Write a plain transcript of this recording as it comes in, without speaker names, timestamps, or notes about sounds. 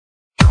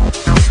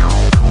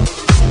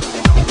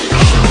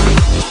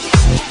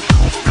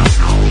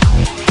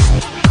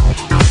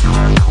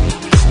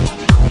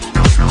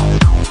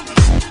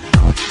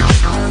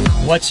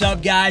What's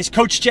up, guys?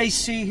 Coach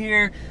JC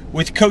here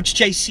with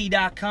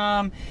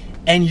CoachJC.com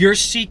and your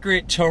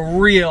secret to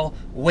real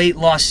weight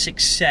loss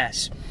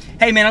success.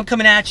 Hey man, I'm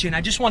coming at you and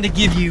I just wanted to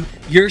give you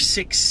your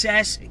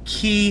success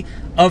key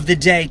of the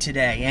day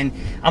today. And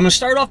I'm gonna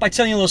start off by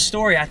telling you a little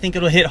story. I think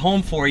it'll hit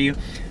home for you.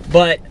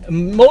 But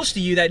most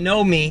of you that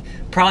know me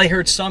probably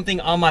heard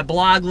something on my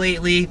blog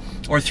lately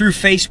or through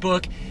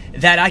Facebook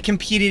that I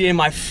competed in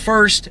my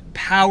first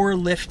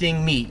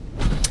powerlifting meet.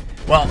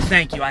 Well,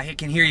 thank you. I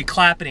can hear you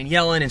clapping and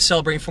yelling and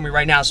celebrating for me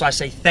right now, so I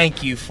say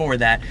thank you for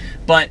that.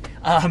 But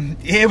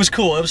it was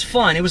cool. It was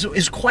fun. It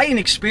was quite an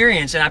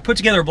experience, and I put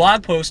together a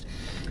blog post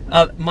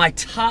of my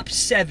top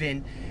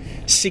 7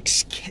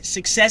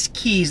 success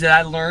keys that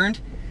I learned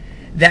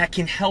that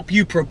can help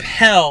you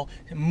propel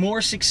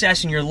more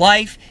success in your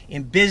life,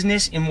 in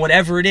business, in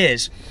whatever it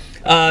is.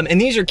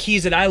 And these are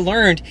keys that I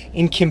learned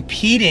in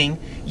competing,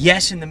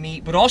 yes, in the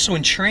meet, but also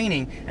in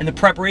training and the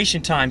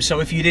preparation time.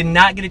 So if you did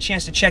not get a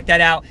chance to check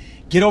that out,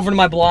 get over to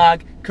my blog,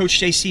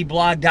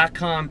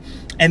 CoachJCblog.com,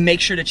 and make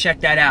sure to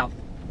check that out.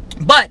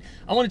 But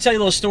I want to tell you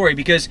a little story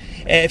because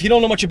if you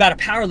don't know much about a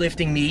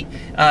powerlifting meet,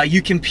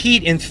 you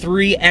compete in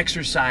 3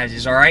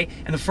 exercises, all right?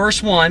 And the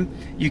first one,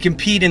 you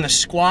compete in the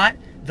squat,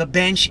 the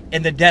bench,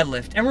 and the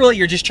deadlift. And really,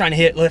 you're just trying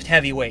to lift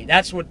heavy weight.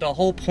 That's what the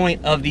whole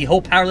point of the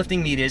whole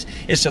powerlifting meet is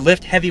to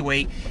lift heavy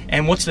weight.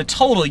 And what's the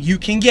total you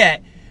can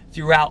get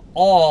throughout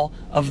all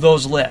of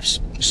those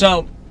lifts.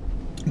 So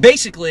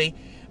basically,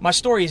 my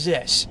story is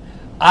this.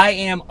 I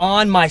am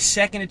on my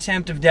second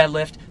attempt of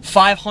deadlift,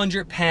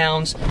 500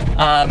 pounds,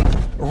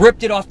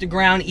 ripped it off the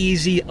ground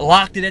easy,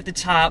 locked it at the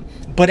top.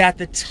 But at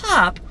the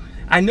top,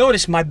 I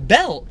noticed my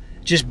belt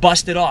just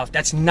busted off.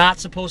 That's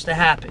not supposed to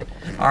happen.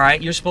 All right,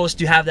 you're supposed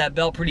to have that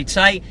belt pretty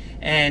tight,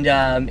 and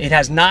it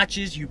has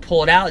notches. You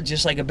pull it out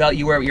just like a belt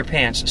you wear with your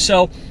pants.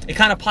 So it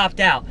kind of popped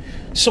out.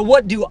 So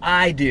what do?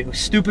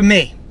 Stupid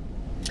me.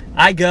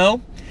 I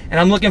go and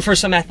I'm looking for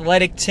some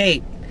athletic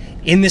tape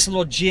in this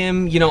little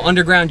gym, you know,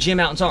 underground gym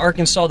out in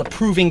Arkansas, the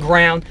proving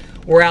ground.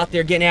 We're out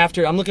there getting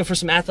after it. I'm looking for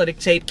some athletic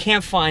tape,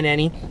 can't find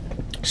any.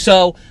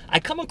 So I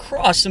come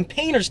across some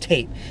painter's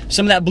tape,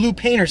 some of that blue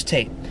painter's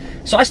tape.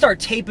 So I start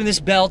taping this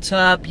belt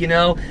up, you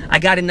know, I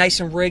got it nice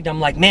and rigged.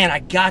 I'm like, man, I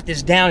got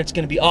this down. It's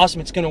gonna be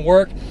awesome, it's gonna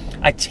work.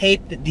 I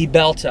taped the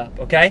belt up,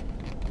 okay?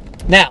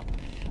 Now,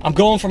 I'm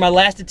going for my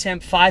last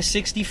attempt,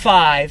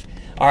 565.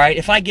 All right,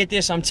 if I get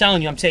this, I'm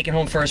telling you, I'm taking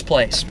home first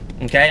place,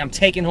 okay? I'm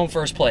taking home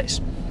first place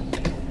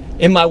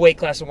in my weight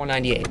class of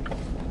 198.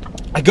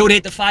 I go to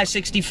hit the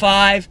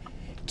 565,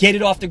 get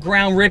it off the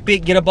ground, rip it,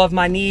 get above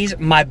my knees,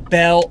 my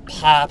belt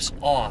pops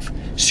off.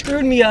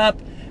 Screwed me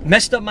up,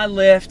 messed up my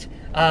lift.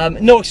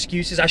 No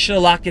excuses, I should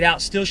have locked it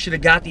out, still should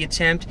have got the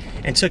attempt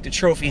and took the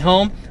trophy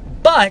home.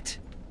 But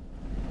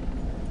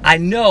I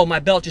know my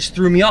belt just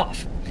threw me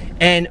off.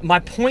 And my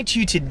point to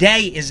you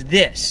today is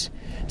this.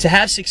 To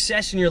have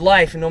success in your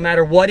life, and no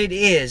matter what it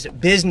is,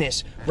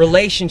 business,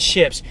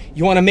 relationships,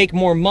 you want to make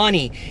more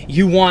money,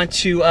 you want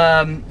to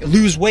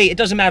lose weight, it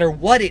doesn't matter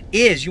what it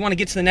is, you want to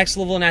get to the next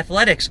level in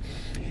athletics,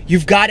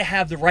 you've got to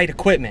have the right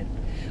equipment,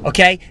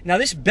 okay? Now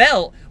this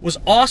belt was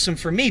awesome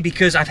for me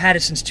because I've had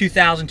it since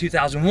 2000,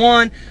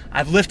 2001,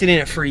 I've lifted in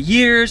it for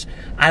years,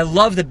 I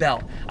love the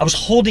belt. I was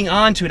holding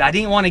on to it, I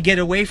didn't want to get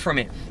away from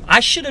it. I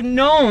should have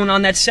known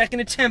on that second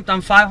attempt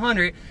on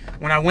 500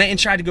 when I went and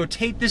tried to go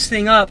tape this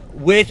thing up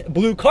with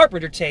blue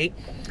carpenter tape,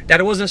 that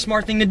it wasn't a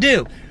smart thing to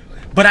do.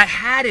 But I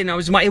had it, and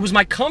it was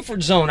my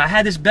comfort zone. I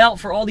had this belt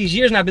for all these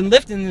years, and I've been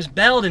lifting this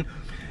belt, and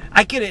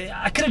I could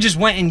have just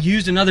went and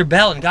used another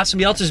belt and got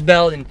somebody else's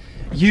belt and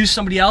used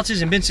somebody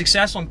else's and been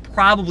successful and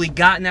probably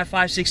gotten that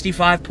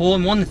 565 pull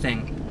and won the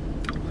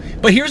thing.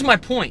 But here's my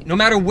point. No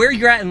matter where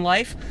you're at in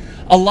life,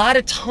 a lot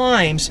of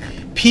times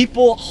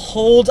people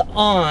hold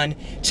on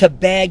to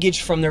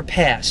baggage from their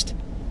past.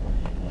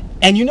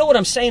 And you know what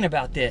I'm saying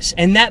about this.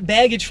 And that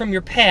baggage from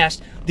your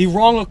past, the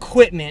wrong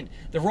equipment,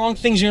 the wrong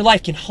things in your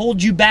life can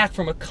hold you back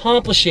from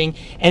accomplishing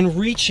and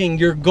reaching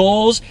your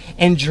goals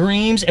and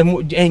dreams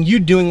and you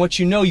doing what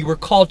you know you were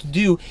called to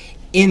do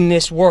in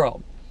this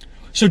world.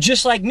 So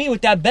just like me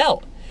with that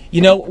belt, you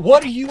know,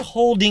 what are you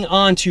holding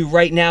on to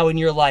right now in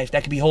your life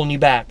that could be holding you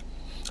back?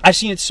 I've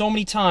seen it so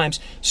many times.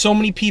 So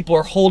many people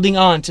are holding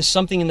on to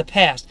something in the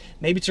past.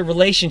 Maybe it's a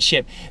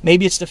relationship.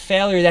 Maybe it's the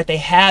failure that they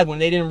had when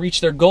they didn't reach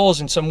their goals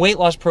in some weight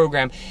loss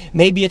program.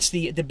 Maybe it's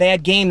the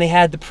bad game they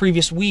had the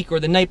previous week or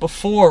the night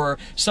before, or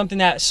something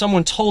that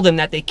someone told them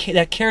that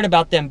that cared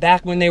about them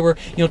back when they were,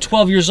 you know,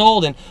 12 years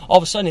old, and all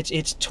of a sudden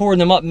it's torn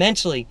them up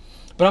mentally.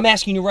 But I'm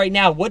asking you right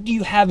now, what do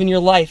you have in your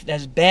life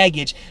that's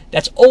baggage,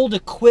 that's old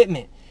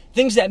equipment,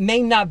 things that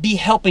may not be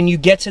helping you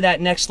get to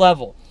that next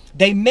level?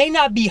 They may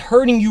not be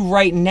hurting you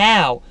right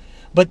now,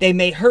 but they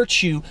may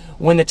hurt you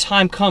when the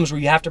time comes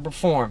where you have to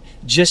perform,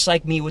 just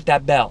like me with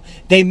that belt.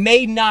 They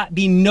may not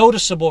be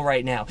noticeable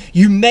right now.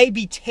 You may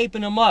be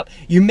taping them up.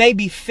 You may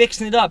be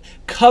fixing it up,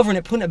 covering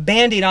it, putting a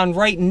Band-Aid on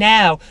right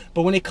now,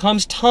 but when it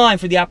comes time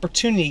for the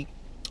opportunity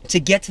to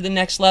get to the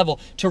next level,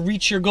 to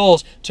reach your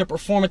goals, to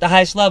perform at the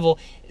highest level,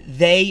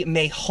 they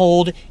may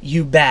hold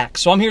you back.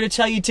 So I'm here to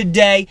tell you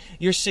today,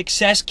 your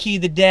success key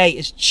of the day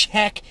is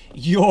check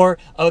your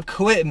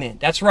equipment.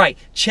 That's right,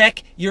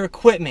 check your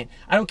equipment.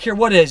 I don't care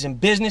what it is, in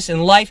business,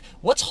 in life,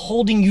 what's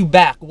holding you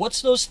back?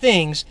 What's those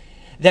things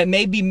that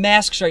may be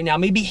masks right now,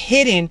 may be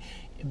hidden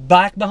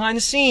back behind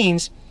the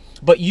scenes,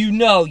 but you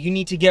know you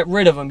need to get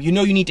rid of them. You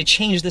know you need to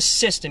change the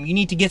system. You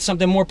need to get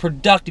something more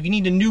productive. You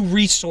need a new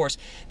resource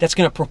that's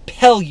going to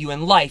propel you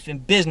in life, in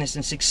business,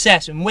 in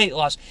success, in weight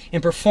loss,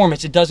 in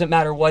performance. It doesn't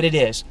matter what it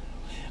is.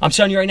 I'm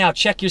telling you right now,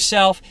 check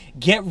yourself.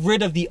 Get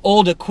rid of the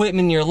old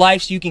equipment in your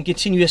life so you can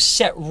continue to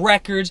set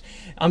records.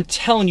 I'm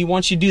telling you,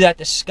 once you do that,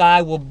 the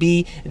sky will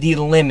be the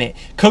limit.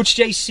 Coach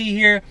JC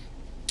here.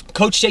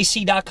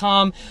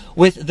 CoachJC.com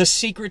with the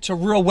secret to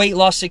real weight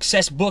loss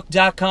success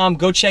book.com.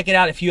 Go check it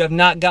out if you have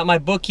not got my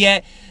book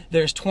yet.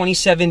 There's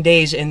 27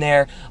 days in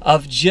there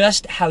of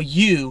just how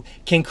you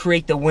can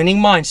create the winning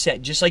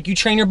mindset. Just like you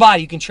train your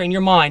body, you can train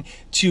your mind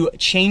to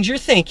change your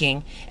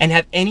thinking and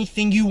have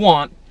anything you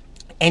want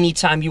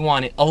anytime you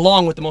want it,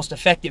 along with the most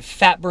effective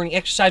fat burning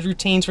exercise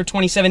routines for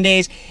 27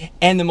 days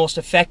and the most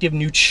effective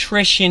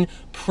nutrition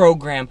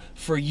program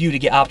for you to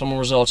get optimal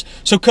results.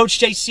 So Coach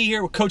JC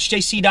here with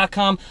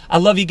CoachJC.com. I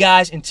love you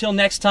guys. Until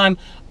next time,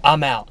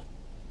 I'm out.